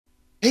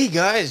Hey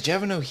guys,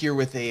 Javano here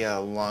with a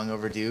long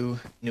overdue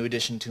new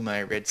addition to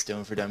my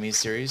Redstone for Dummies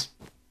series.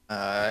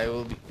 I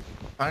will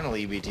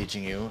finally be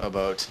teaching you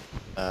about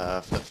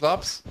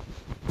flip-flops.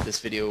 This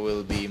video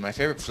will be my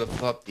favorite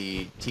flip-flop,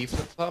 the T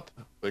flip-flop,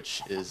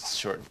 which is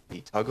short for the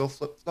toggle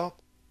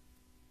flip-flop.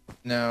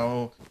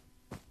 Now,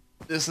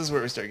 this is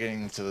where we start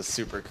getting into the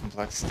super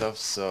complex stuff,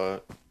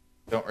 so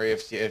don't worry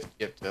if you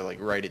have to like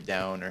write it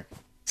down or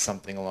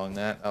something along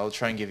that. I'll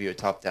try and give you a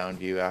top-down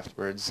view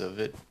afterwards of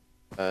it,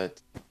 but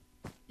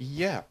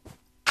yeah.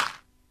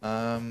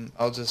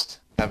 I'll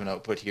just have an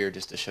output here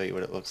just to show you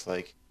what it looks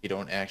like. You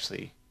don't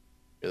actually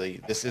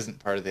really, this isn't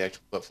part of the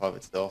actual flip-flop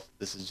itself.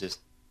 This is just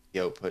the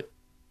output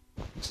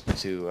just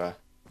to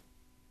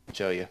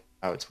show you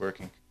how it's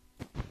working.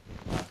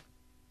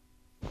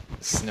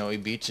 The Snowy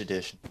Beach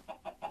Edition.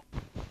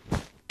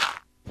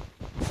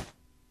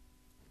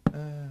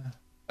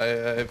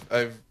 I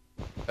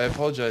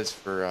apologize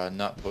for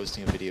not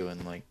posting a video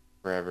in like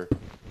forever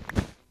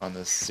on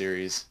this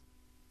series.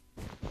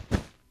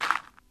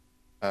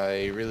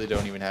 I really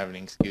don't even have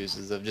any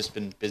excuses. I've just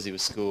been busy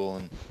with school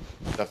and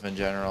stuff in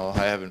general.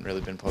 I haven't really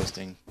been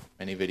posting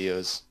many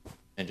videos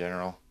in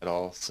general at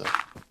all, so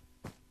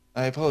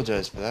I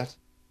apologize for that.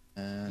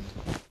 And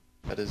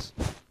that is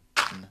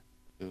one,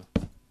 two,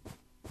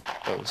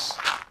 close.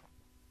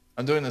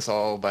 I'm doing this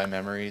all by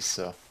memory,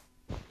 so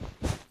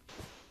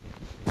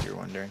if you're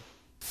wondering.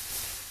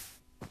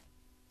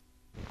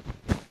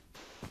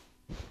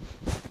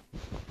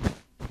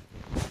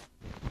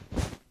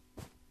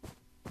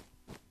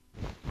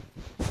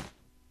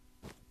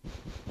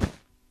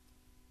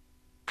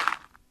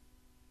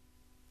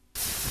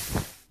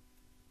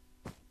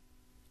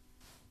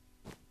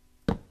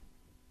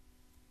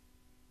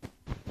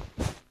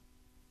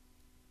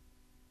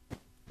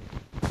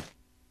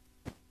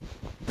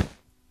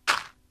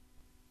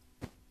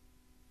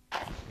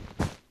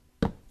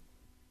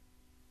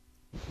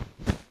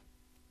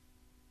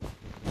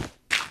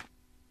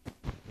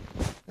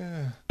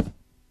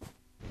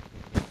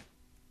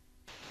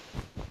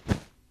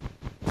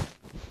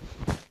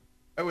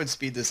 I would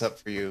speed this up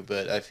for you,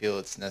 but I feel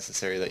it's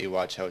necessary that you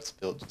watch how it's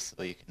built just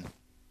so you can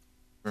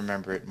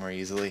remember it more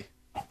easily.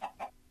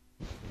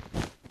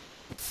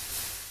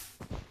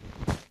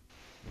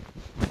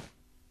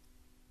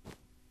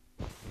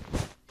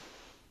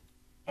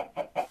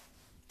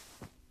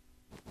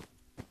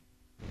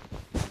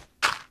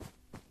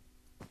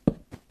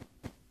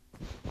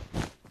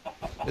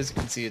 As you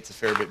can see, it's a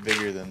fair bit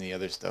bigger than the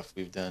other stuff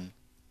we've done in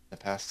the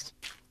past.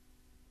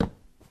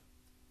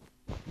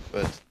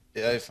 But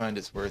yeah, I find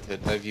it's worth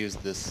it. I've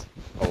used this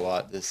a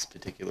lot, this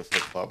particular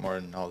flip-flop, more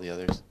than all the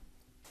others.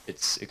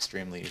 It's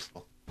extremely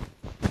useful.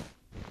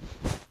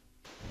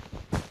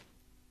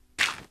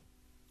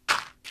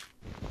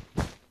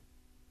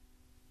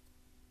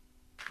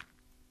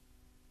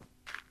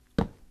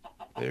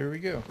 There we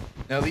go.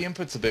 Now the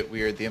input's a bit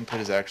weird. The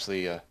input is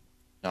actually a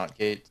NOT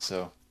gate,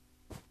 so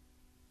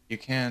you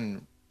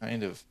can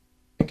kind of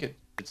think it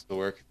could still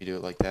work if you do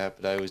it like that,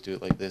 but I always do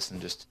it like this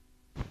and just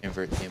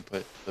invert the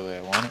input the way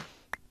I want it.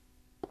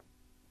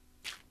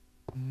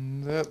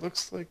 And that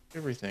looks like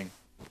everything.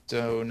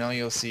 So now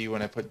you'll see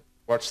when I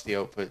watch the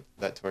output,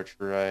 that torch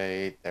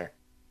right there.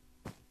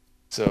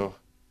 So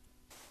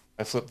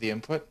I flip the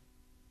input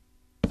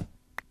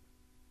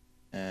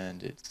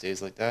and it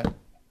stays like that.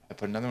 I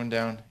put another one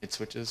down, it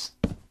switches.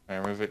 When I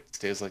remove it, it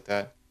stays like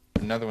that.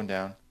 Put another one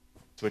down,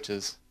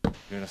 switches.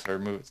 Even if I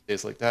remove it, it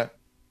stays like that.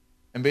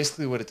 And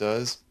basically what it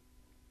does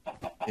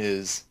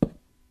is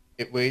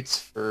it waits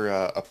for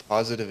a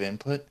positive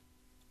input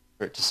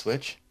for it to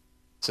switch.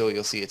 So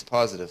you'll see it's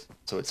positive,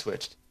 so it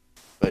switched.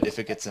 But if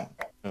it gets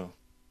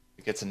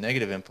a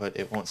negative input,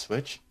 it won't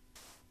switch.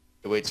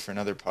 It waits for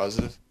another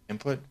positive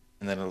input,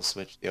 and then it'll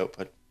switch the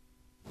output.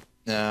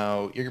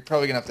 Now, you're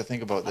probably going to have to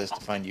think about this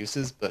to find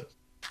uses, but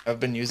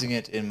I've been using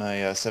it in my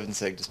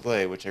 7-seg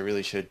display, which I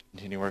really should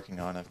continue working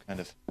on. I've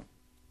kind of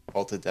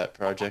halted that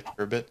project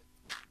for a bit.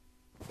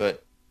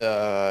 But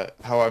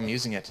how I'm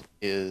using it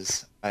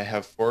is I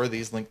have 4 of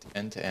these linked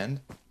end to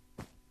end,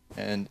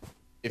 and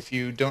if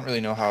you don't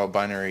really know how a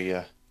binary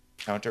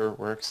counter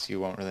works, you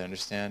won't really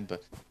understand,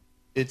 but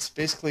it's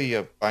basically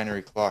a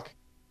binary clock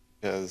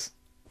because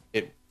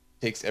it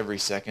takes every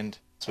second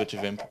switch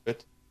of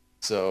input,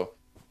 so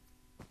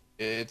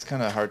it's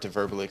kind of hard to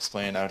verbally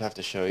explain. I would have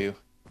to show you.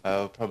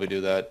 I'll probably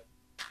do that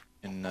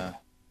in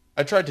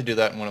I tried to do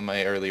that in one of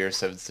my earlier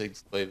 7-seg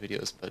display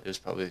videos, but it was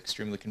probably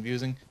extremely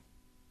confusing.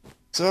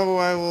 So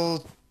I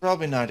will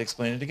probably not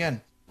explain it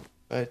again.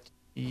 But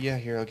yeah,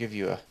 here I'll give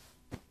you a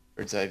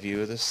bird's eye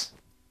view of this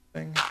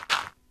thing.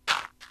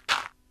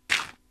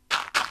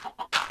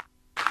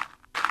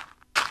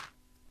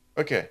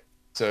 Okay,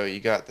 so you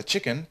got the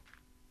chicken,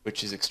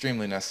 which is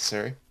extremely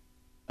necessary.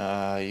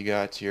 You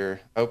got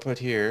your output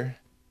here.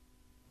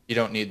 You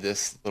don't need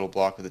this little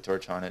block with a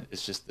torch on it.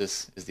 It's just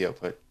this is the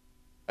output.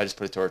 I just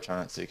put a torch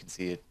on it so you can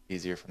see it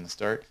easier from the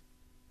start.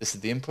 This is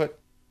the input.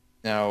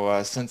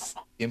 Now, since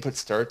the input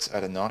starts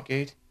at a NOT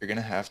gate, you're going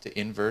to have to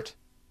invert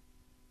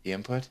the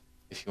input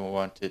if you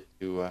want it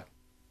to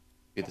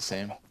be the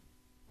same.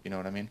 you know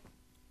what I mean.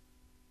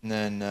 And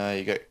then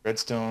you got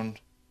redstone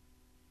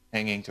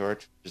hanging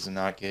torch, which is a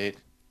NOT gate.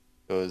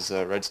 Goes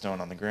redstone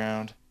on the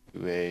ground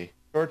to a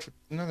torch, which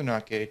is another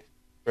NOT gate.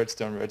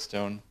 Redstone,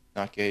 redstone,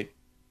 NOT gate.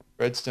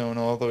 Redstone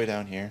all the way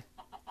down here.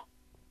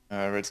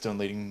 Redstone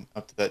leading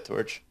up to that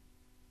torch.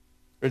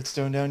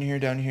 Redstone down here,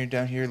 down here,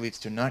 down here leads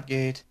to a NOT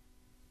gate.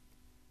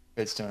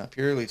 Redstone up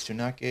here leads to a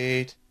NOT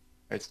gate.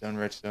 Redstone,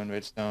 redstone,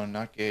 redstone,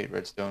 NOT gate,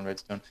 redstone,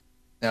 redstone.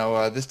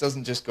 Now, this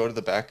doesn't just go to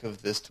the back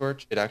of this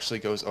torch. It actually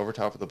goes over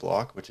top of the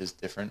block, which is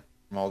different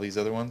from all these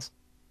other ones.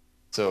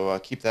 So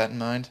keep that in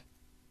mind.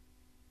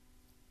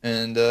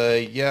 And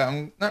yeah,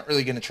 I'm not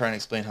really going to try and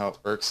explain how it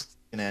works. It's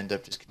going to end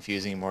up just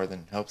confusing you more than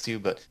it helps you.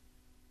 But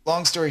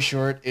long story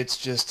short, it's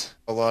just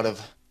a lot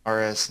of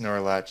RS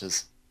NOR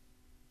latches,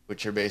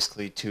 which are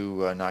basically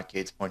two NOT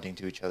gates pointing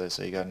to each other.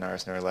 So you got an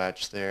RS NOR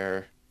latch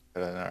there,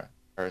 got an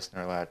RS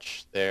NOR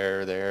latch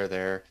there, there,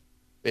 there.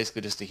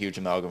 Basically just a huge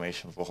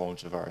amalgamation of a whole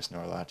bunch of RS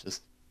NOR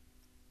latches.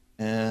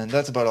 And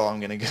that's about all I'm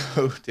going to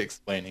go to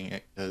explaining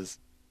it, because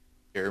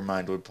your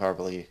mind would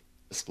probably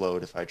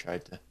explode if I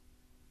tried to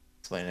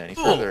explain it any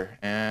further,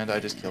 and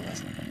I just killed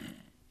myself.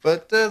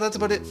 But that's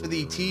about it for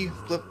the T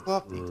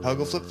flip-flop, the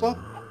toggle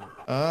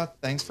flip-flop.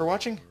 Thanks for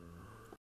watching.